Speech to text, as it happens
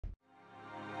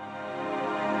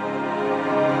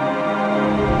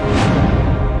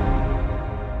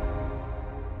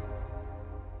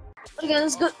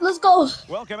let's go. Let's go.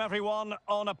 Welcome everyone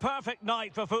on a perfect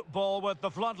night for football with the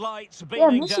floodlights Yeah,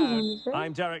 beaming Messi's down. on this, right?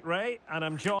 I'm Derek Ray and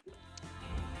I'm joined.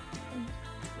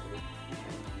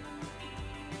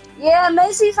 Yeah,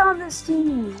 Messi's on this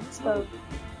team. Let's go.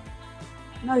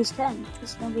 No, he's 10.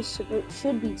 This number should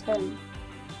be 10.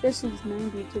 This is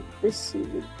 90 to this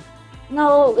season.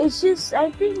 No, it's just, I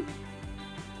think.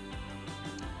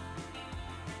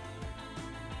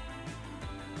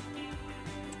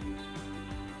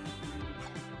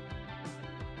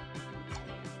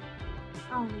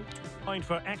 Point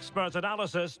for expert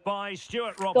analysis by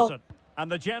Stuart Robson.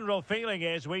 And the general feeling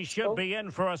is we should be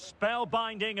in for a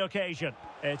spellbinding occasion.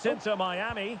 It's Inter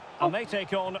Miami, and they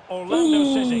take on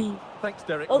Orlando City. Thanks,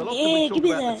 Derek. Oh, well, often yeah, we talk give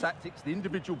me about that. the tactics, the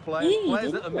individual players, Yeah,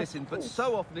 players that are yeah, missing, but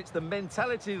so often it's the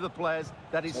mentality of the players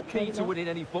that is key to winning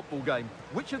any football game.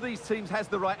 Which of these teams has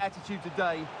the right attitude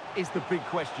today is the big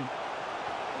question.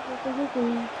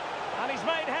 And he's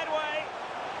made headway.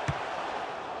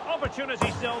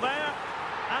 Opportunity still there.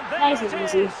 And there Nice it and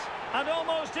is. easy. An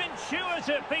almost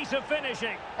intuitive piece of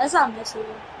finishing. That's not Messi.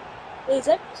 Is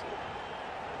it?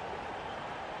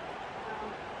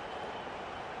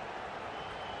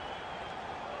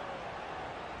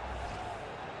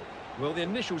 Well, the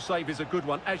initial save is a good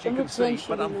one, as you can see,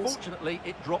 but unfortunately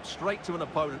it drops straight to an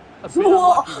opponent. A bit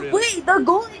unlucky, really. Wait, the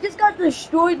goalie just got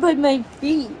destroyed by my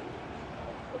feet.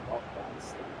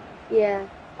 Yeah.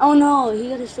 Oh no, he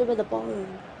got destroyed by the ball.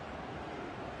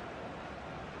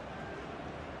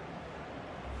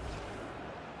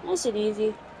 Nice and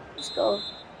easy. Let's go.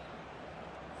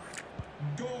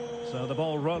 So the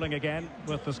ball rolling again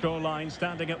with the scoreline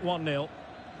standing at 1-0.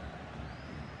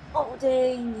 Oh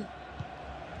dang.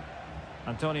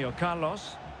 Antonio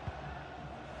Carlos.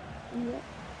 Yeah.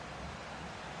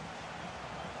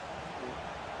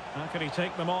 How can he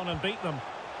take them on and beat them?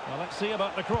 Well, let's see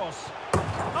about the cross.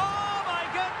 Oh my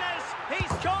goodness!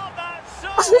 He's caught that so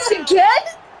well.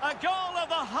 Again? A goal of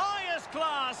the highest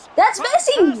class. That's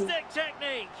Messi. Fantastic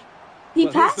technique. He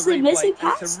Well, passed here's it. the replay, Messi and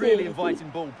passed it's a really it. inviting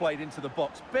ball played into the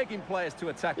box, begging players to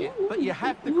attack it. But you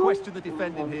have to question the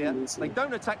defending here. They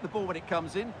don't attack the ball when it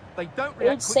comes in. They don't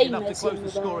react quick enough to close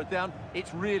the scorer down.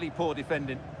 It's really poor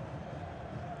defending.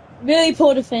 Really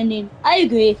poor defending. I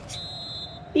agree.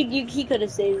 He could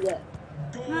have saved that.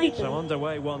 So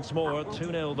underway once more.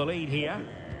 2-0 the lead here.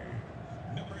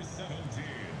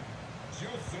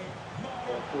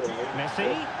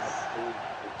 Messi.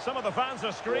 Some of the fans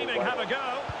are screaming, have a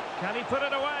go. Can he put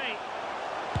it away?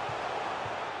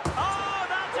 Oh,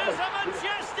 that is a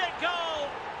majestic goal!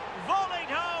 Volleyed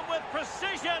home with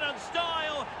precision and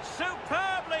style.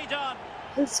 Superbly done.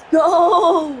 Let's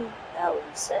go! That was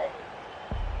insane.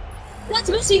 That's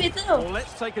Messi right there. Well,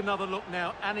 let's take another look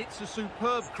now, and it's a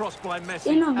superb cross by Messi.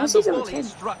 Yeah, no, and Messi's the on volley 10.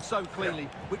 is struck so cleanly,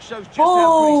 which shows just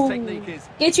how good his technique is.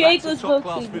 Get your That's a ankles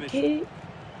top-class broken, finish. okay?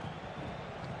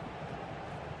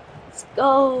 Let's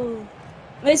go.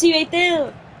 Messi right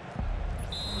there.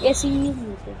 Yes, he is.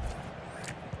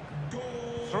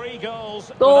 3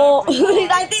 goals. Go. without reply.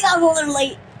 I think I'm a little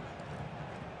late.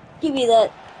 Give me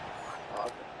that.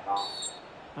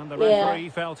 And the referee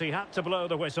felt he had to blow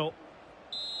the whistle.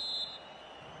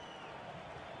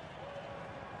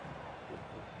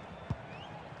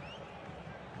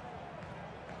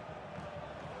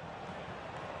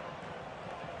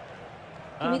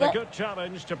 And a good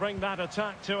challenge to bring that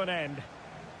attack to an end.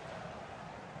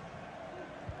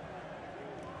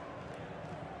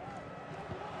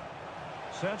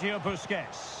 Sergio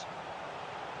Busquets.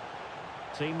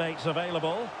 Teammates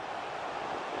available.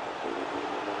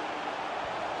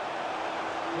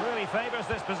 Really favours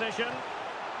this position.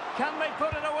 Can they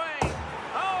put it away?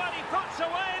 Oh, and he puts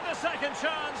away the second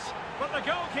chance. But the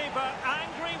goalkeeper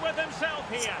angry with himself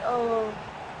here. Oh.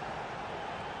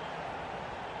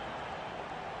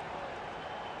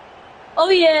 Oh,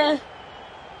 yeah.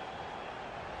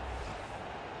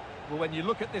 Well, when you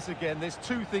look at this again, there's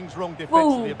two things wrong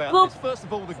defensively about this. First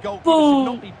of all, the goalkeeper should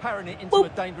not be parrying it into a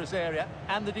dangerous area,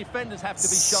 and the defenders have to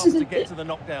be sharp to get to the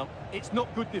knockdown. It's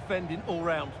not good defending all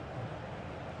round.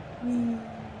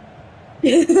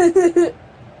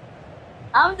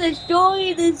 I'm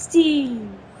destroying this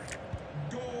team.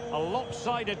 A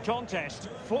lopsided contest,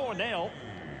 4-0.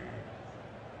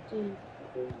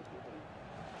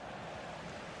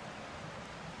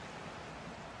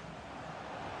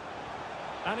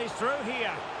 And he's through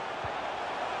here.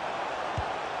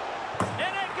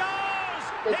 In it goes!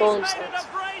 He's made it a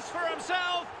brace for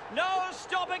himself. No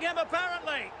stopping him,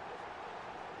 apparently.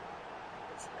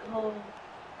 Oh.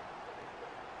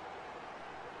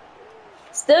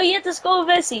 Still yet to score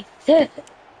Messi. There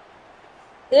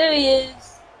he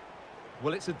is.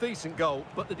 Well, it's a decent goal,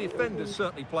 but the defenders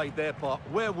certainly played their part.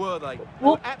 Where were they? They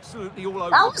Well, were absolutely all over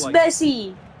that the was place.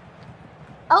 Messi.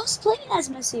 I was playing as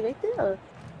Messi right there.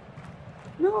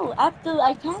 No, after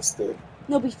I passed it.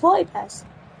 No, before I passed.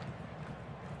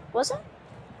 Was it?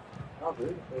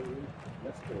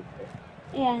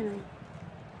 Yeah, I know.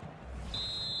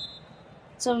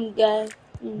 Some guy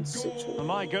in Sichuan. Oh,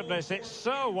 my goodness, it's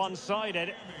so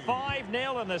one-sided.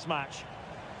 5-0 in this match.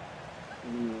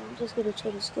 I'm just gonna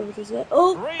try to score with this guy.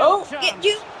 Oh, Real get chance.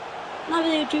 you! Not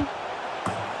really, you.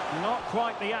 Not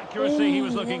quite the accuracy he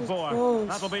was Dang, looking that for. was close.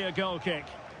 That'll be a goal kick.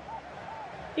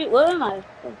 Dude, where am I? Oh,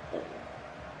 there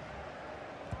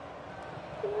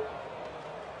we go.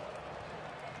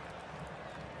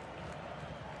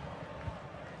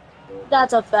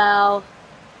 That's a foul.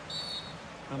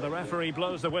 And the referee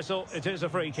blows the whistle. It is a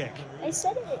free kick. I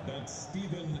said it. That's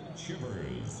Stephen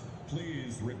Chivers.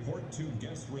 Please report to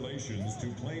guest relations to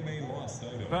claim a lost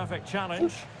item. Perfect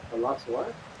challenge. A lost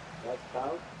what? Lost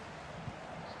foul?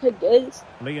 Good guys.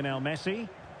 Lionel Messi.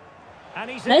 And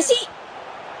he's Messi? in.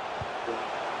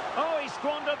 Oh, he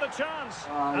squandered the chance.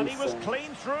 Oh, And he was he's clean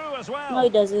through as well. No, he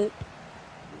doesn't.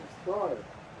 Score.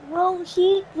 Well,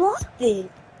 he blocked it.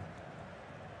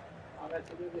 Oh,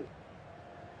 that's a good.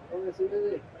 Oh, that's a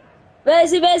good.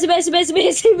 Messi, Messi, Messi, Messi,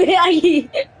 Messi, Messi,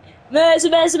 Messi,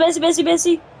 Messi, Messi, Messi,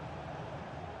 Messi.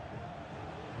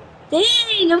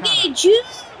 Dang, I'm getting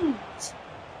juiced.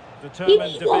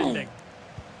 Determined defending.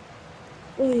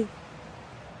 Wait.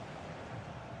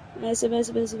 Messi,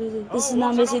 Messi, Messi, Messi. This is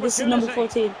not what an Messi, this is number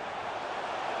opportunity. 14.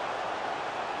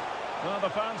 Well, the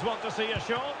fans want to see a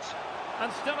shot.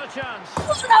 And still a chance.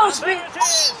 Oh, that was And there it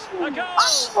is. A goal.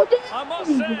 Oh, I must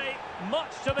say,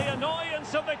 much to the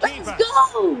annoyance of the keeper. Let's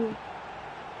go.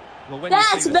 Well, when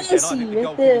That's you see this again, I Messi think the right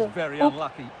goalkeeper there. is very Oh.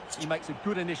 unlucky. He makes a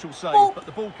good initial save, Oh. but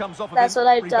the ball comes off of That's him, what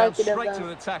I'm rebounds talking straight about. to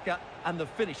an attacker, and the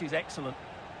finish is excellent.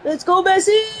 Let's go,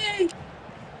 Messi.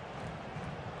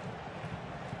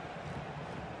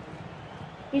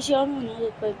 You sure I'm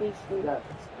another play before?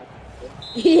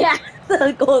 Yeah,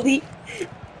 the goalie.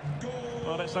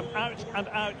 Well, it's an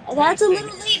out-and-out. That's a pacing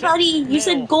little late, buddy. You 6-0.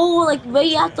 said goal like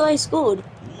right after I scored.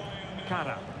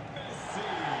 Cara.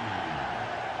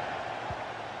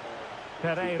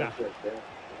 Pereira.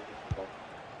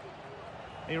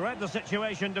 He read the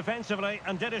situation defensively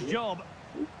and did his job.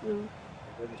 No.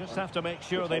 Just have to make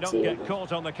sure they don't get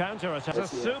caught on the counter attack.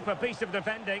 It's a super piece of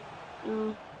defending.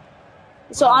 No.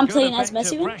 So Well, I'm good playing as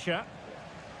effective Messi. Then? pressure.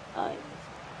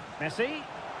 Messi.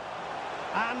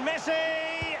 And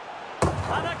Messi!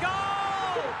 And a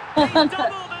goal! He's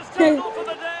doubled his total for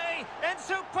the day in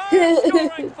superb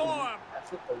scoring form.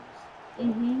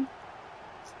 Mhm.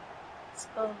 Let's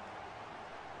go.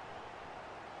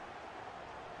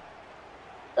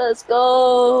 Let's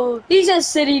go. He's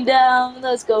just sitting down.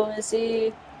 Let's go,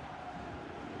 Messi.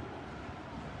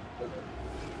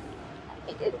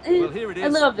 Well, here it I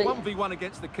is, love it. 1v1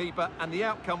 against the keeper, and the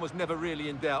outcome was never really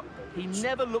in doubt. He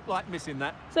never looked like missing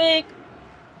that. Fake.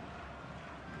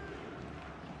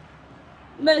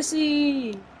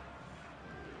 Messi.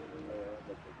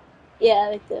 Yeah,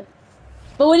 like that.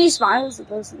 But when he smiles, it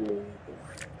doesn't.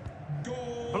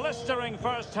 Blistering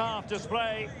first half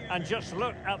display, and just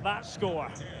look at that score.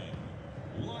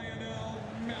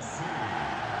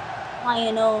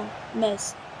 Lionel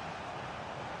Messi.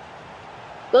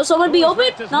 Will someone be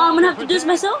open? No, I'm gonna have to do this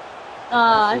myself.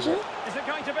 Actually. Is it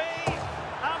going to be?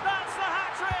 And that's the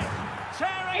hat-trick!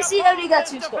 Tearing I see how he got apart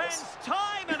two his scores. defence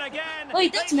time and again.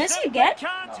 Wait, that's They Messi simply again?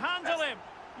 Can't handle him.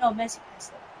 No, Messi.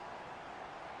 Messi.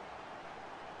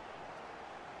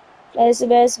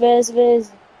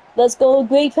 Let's go,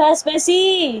 great pass,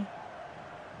 Messi.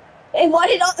 Hey, why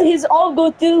did his arm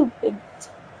go through?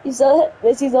 You saw it?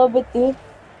 Messi's arm went through.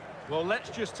 Well, let's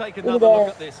just take Look another at look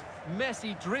that. at this.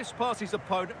 Messi drifts past his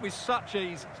opponent with such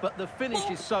ease, but the finish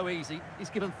is so easy. He's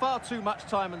given far too much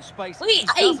time and space. Wait, He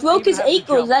I doesn't broke even his have to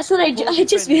ankles. jump. That's what I Poor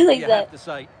just defending, realized you that. have to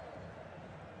say.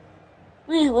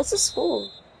 Man, what's the score?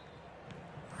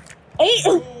 8.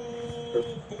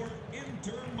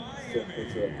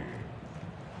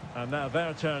 And now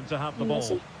their turn to have the ball.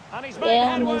 Messi. And he's made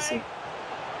Yeah, headway. Messi.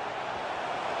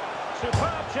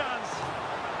 Superb chance.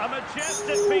 A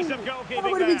majestic piece of That goalkeeping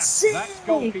would have there. been sick. That's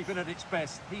goalkeeping at its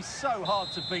best. He's so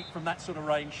hard to beat from that sort of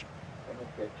range.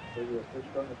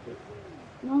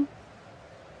 No.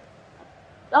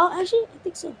 Oh, actually, I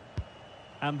think so.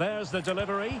 And there's the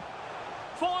delivery.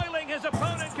 Foiling his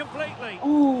opponent completely.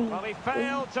 Oh. Well, he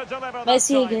failed to deliver that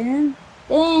Messi time. again.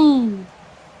 Dang.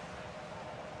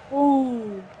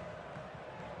 Oh.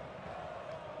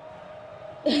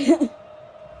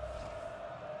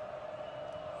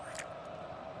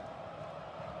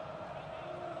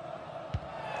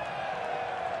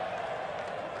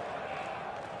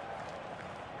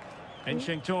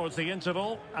 Inching towards the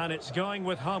interval, and it's going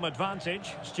with home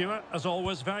advantage. Stuart, as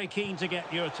always, very keen to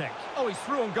get your take. Oh, he's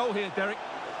through on goal here, Derek.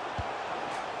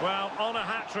 Well, on a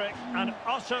hat-trick and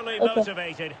utterly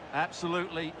motivated.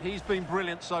 Absolutely. He's been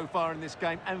brilliant so far in this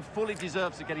game and fully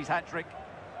deserves to get his hat-trick.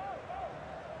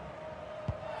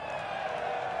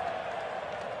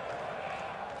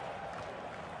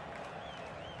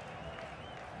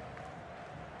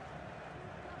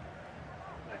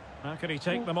 How can he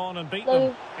take them on and beat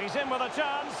them? He's in with a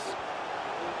chance.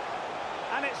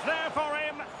 And it's there for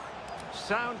him.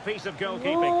 Sound piece of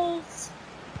goalkeeping. What?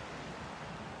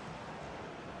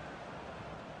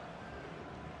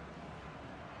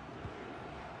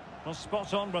 Well,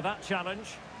 spot on with that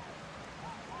challenge.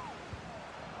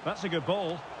 That's a good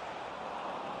ball.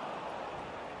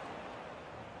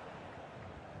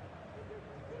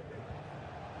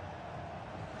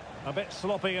 A bit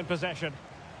sloppy in possession.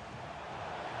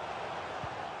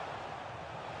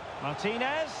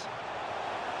 Martinez.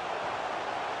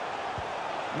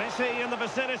 Messi in the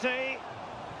vicinity.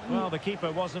 Well, the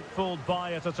keeper wasn't fooled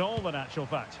by it at all, in actual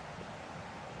fact.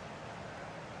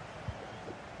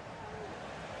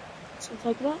 So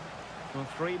take that. Well,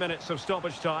 3 minutes of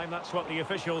stoppage time, that's what the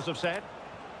officials have said.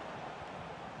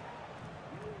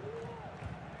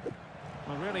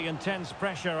 Well, really intense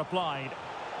pressure applied.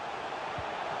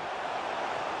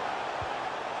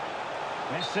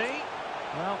 Messi,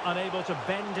 well, unable to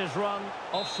bend his run,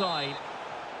 offside.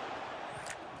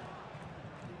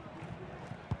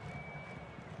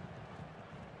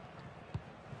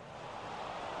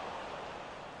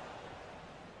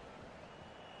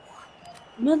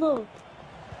 Miller.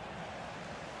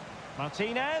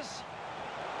 Martinez.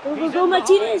 Go,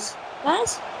 Martinez.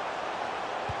 Guys.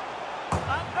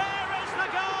 And there is the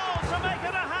goal to make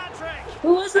it a hat-trick.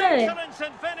 Who was that? Excellence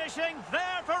in finishing,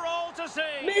 there for all to see.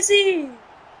 Messi.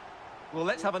 Well,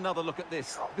 let's have another look at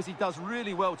this, because he does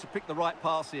really well to pick the right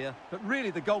pass here. But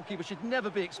really, the goalkeeper should never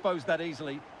be exposed that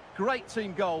easily. Great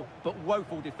team goal, but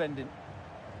woeful defending.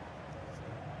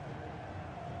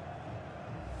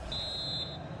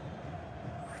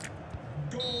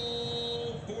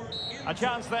 A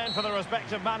chance then for the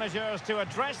respective managers to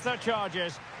address their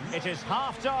charges. It is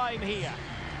half-time here.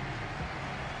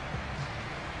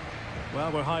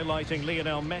 Well, we're highlighting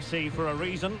Lionel Messi for a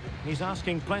reason. He's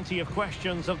asking plenty of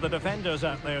questions of the defenders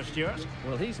out there, Stuart.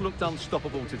 Well, he's looked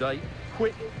unstoppable today.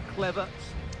 Quick, clever.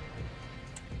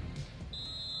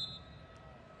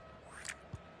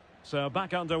 So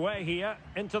back underway here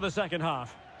into the second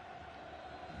half.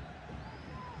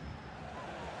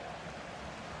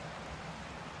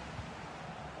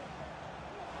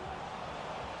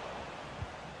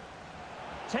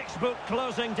 Textbook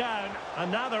closing down, and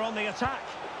now they're on the attack.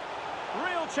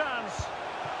 Real chance.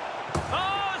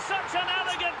 Oh, such an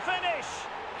elegant finish.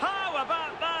 How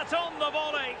about that on the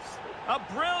volley? A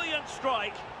brilliant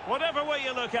strike, whatever way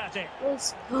you look at it.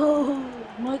 Let's go,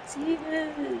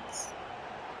 Martinez.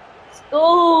 Let's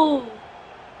go.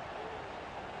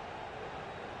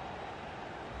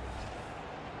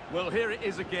 Well, here it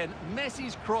is again.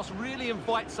 Messi's cross really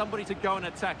invites somebody to go and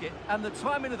attack it, and the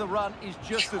timing of the run is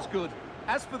just as good.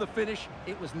 As for the finish,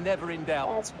 it was never in doubt.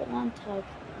 That's what I'm talking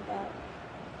about.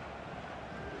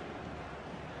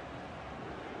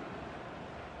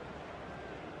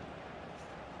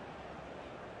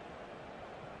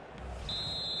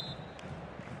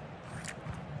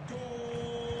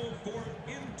 Goal for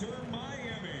Inter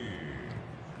Miami.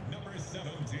 Number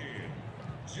 17,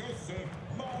 Joseph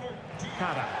Martinez.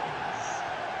 Cara.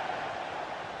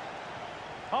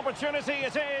 Opportunity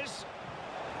it is.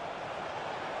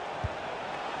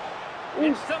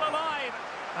 It's still alive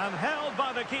and held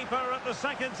by the keeper at the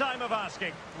second time of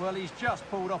asking. Well, he's just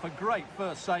pulled off a great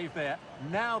first save there.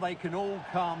 Now they can all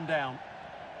calm down.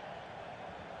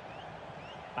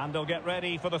 And they'll get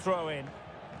ready for the throw-in.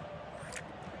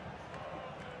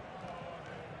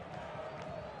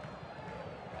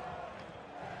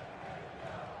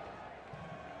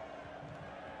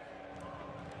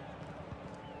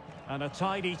 And a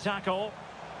tidy tackle.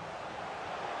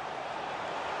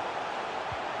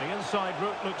 The inside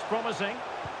route looks promising.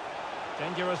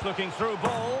 Dangerous looking through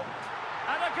ball.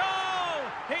 And a goal!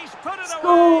 He's put it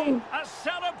away! A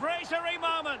celebratory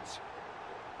moment!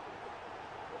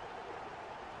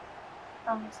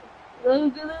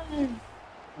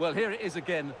 Well, here it is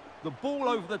again. The ball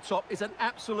over the top is an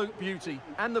absolute beauty,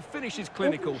 and the finish is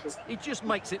clinical. He just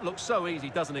makes it look so easy,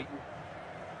 doesn't he?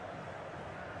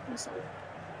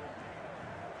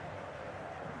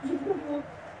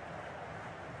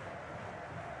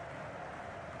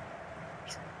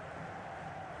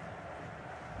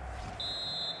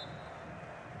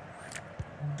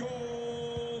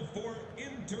 Goal for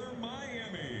Inter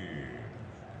Miami.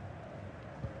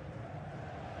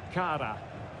 Kara.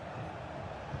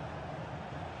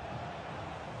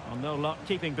 Well, no luck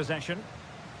keeping possession.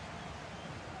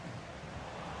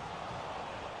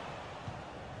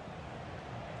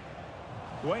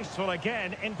 Wasteful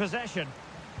again in possession.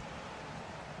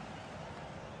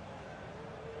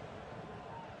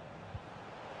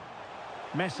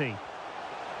 Messi.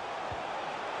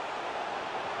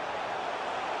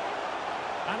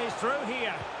 And he's through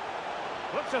here.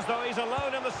 Looks as though he's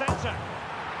alone in the centre.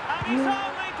 And he's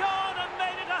only gone and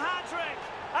made it a hat-trick.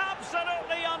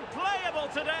 Absolutely unplayable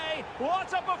today.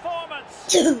 What a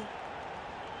performance.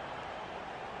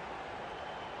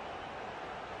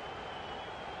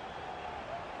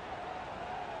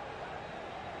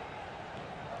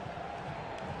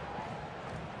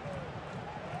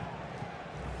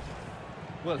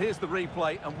 Well, here's the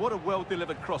replay, and what a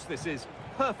well-delivered cross this is.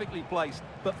 Perfectly placed,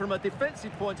 but from a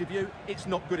defensive point of view, it's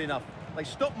not good enough. They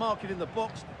stop marking in the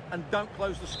box and don't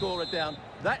close the scorer down.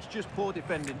 That's just poor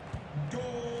defending.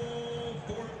 Goal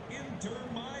for Inter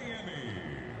Miami.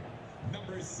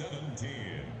 Number 17,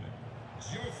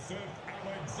 Joseph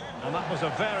Alexander. And that was a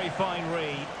very fine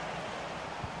read.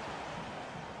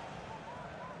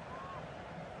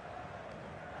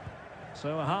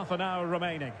 So a half an hour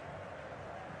remaining.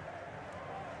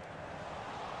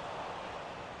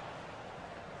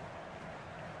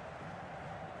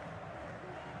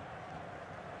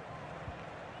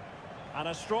 And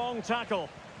a strong tackle.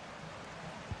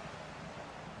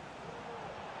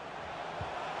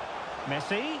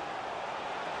 Messi.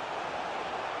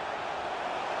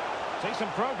 Decent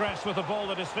progress with the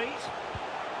ball at his feet.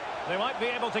 They might be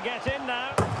able to get in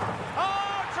now.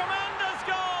 Oh, tremendous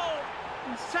goal!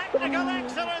 Technical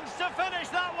excellence to finish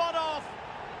that one off.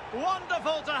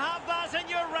 Wonderful to have that in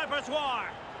your repertoire.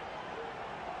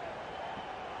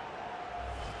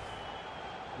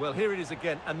 Well, here it is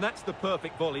again, and that's the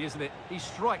perfect volley, isn't it? He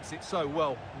strikes it so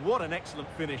well. What an excellent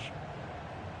finish.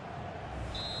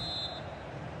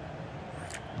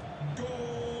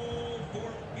 Goal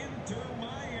for Inter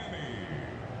Miami.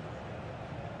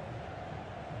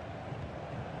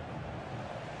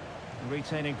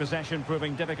 Retaining possession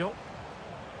proving difficult.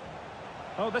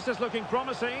 Oh, this is looking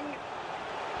promising.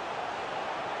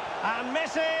 And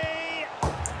Messi!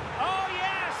 Oh,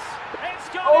 yes! It's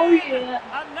gone Oh, in!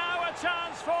 yeah. And now a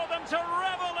chance for them to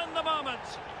revel in the moment.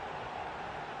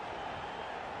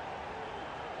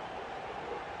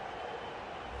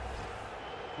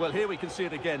 Well, here we can see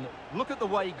it again. Look at the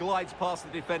way he glides past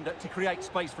the defender to create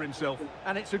space for himself.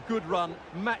 And it's a good run,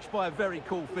 matched by a very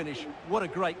cool finish. What a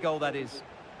great goal that is.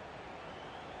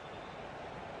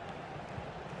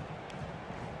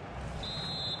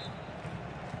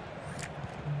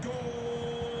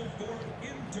 Goal for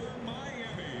Inter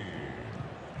Miami.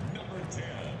 Number 10.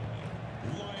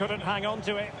 Couldn't hang on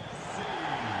to it.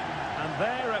 And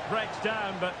there it breaks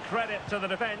down, but credit to the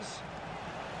defence.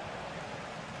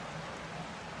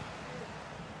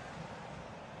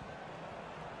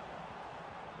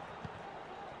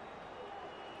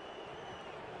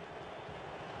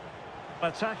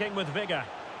 Attacking with vigour.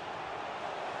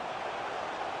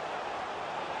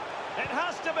 It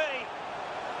has to be.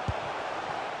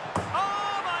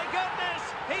 Oh my goodness!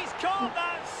 He's caught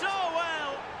that so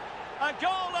well. A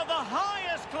goal of the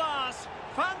highest class.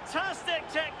 Fantastic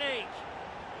technique.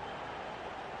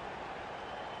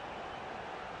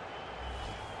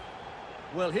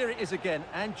 Well, here it is again,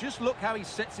 and just look how he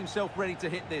sets himself ready to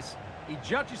hit this. He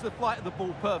judges the flight of the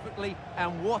ball perfectly,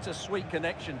 and what a sweet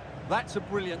connection. That's a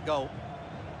brilliant goal.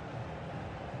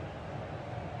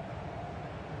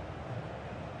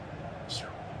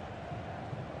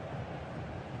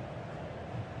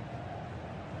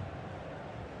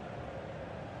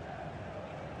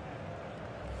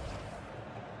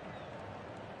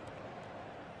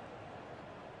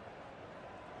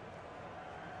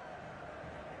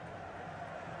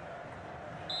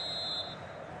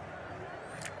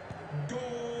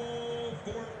 Goal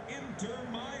for Inter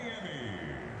Miami.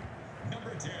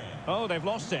 Number 10. Oh, they've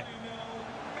lost it.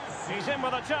 He's in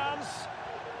with a chance.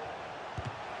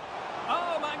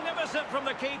 Oh, magnificent from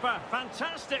the keeper.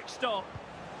 Fantastic stop.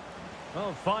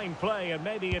 Oh, fine play, and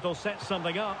maybe it'll set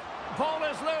something up. Ball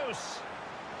is loose.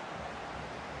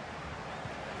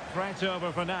 Threat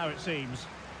over for now, it seems.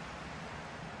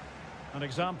 An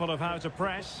example of how to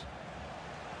press.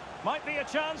 Might be a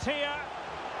chance here.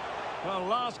 Well,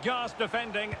 last gasp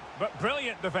defending, but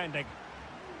brilliant defending.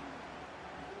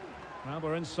 Well,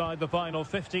 we're inside the final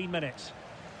 15 minutes.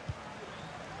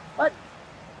 What?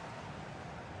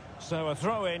 So a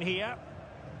throw in here.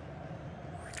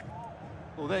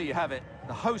 Well, there you have it.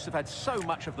 The hosts have had so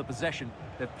much of the possession.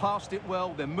 They've passed it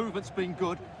well, their movement's been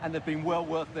good, and they've been well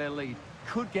worth their lead.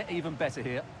 Could get even better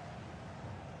here.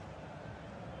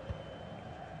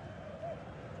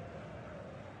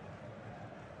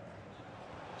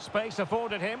 Space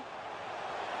afforded him.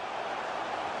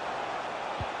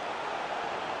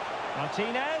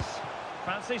 Martinez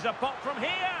fancies a pop from here.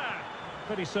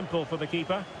 Pretty simple for the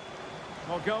keeper.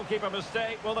 Well, goalkeeper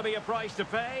mistake. Will there be a price to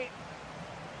pay?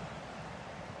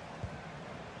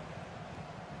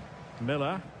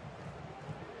 Miller.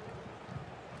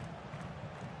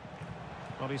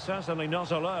 Well, he's certainly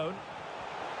not alone.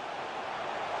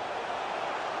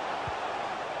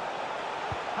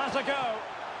 Has a go.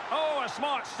 Oh, a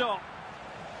smart stop.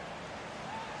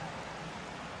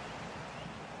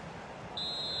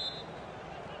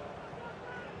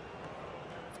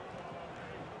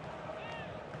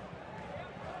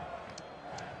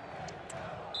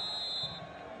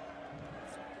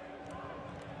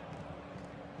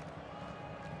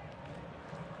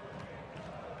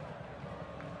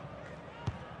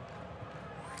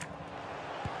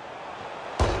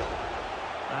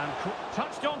 And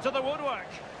touched onto the woodwork.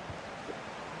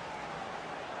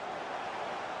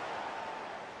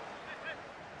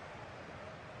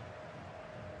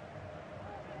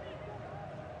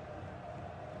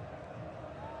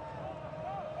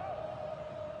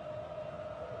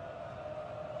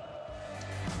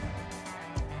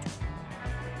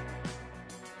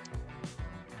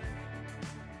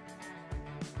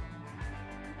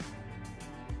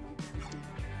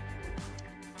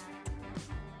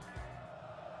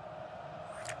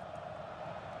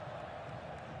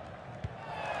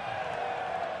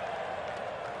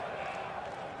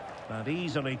 And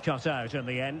easily cut out in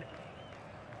the end.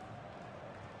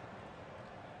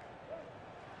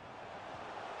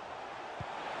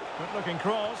 Good looking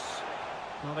cross.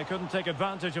 Well, they couldn't take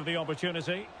advantage of the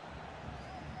opportunity.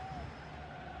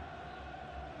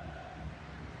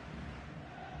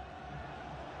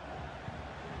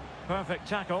 Perfect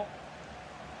tackle.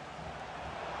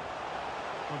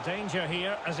 Well, danger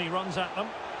here as he runs at them.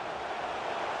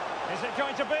 Is it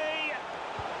going to be?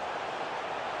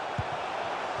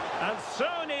 And so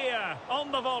near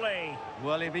on the volley.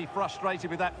 Well, he'll be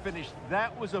frustrated with that finish.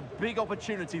 That was a big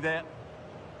opportunity there.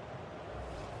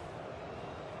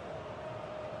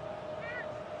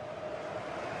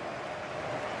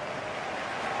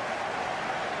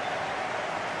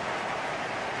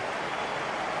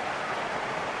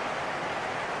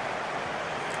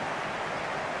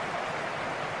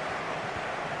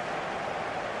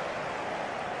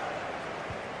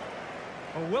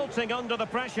 Wilting under the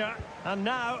pressure, and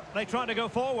now they try to go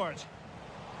forward.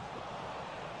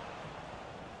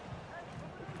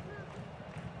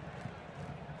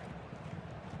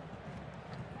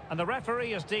 And the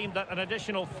referee has deemed that an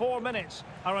additional 4 minutes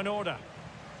are in order.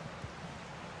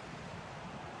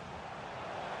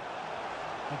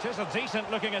 It is a decent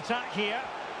looking attack here.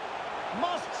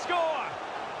 Must score!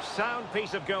 Sound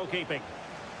piece of goalkeeping.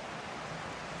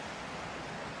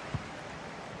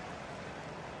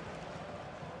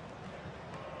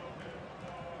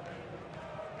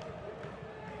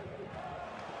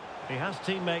 He has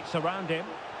teammates around him.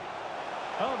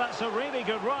 Oh, that's a really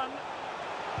good run.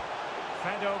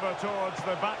 Fed over towards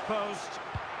the back post.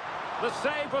 The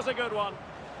save was a good one.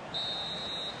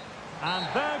 And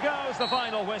there goes the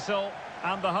final whistle.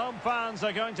 And the home fans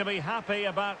are going to be happy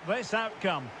about this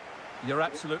outcome. You're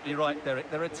absolutely right,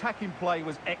 Derek. Their attacking play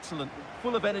was excellent,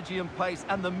 full of energy and pace,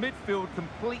 and the midfield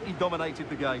completely dominated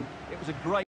the game. It was a great...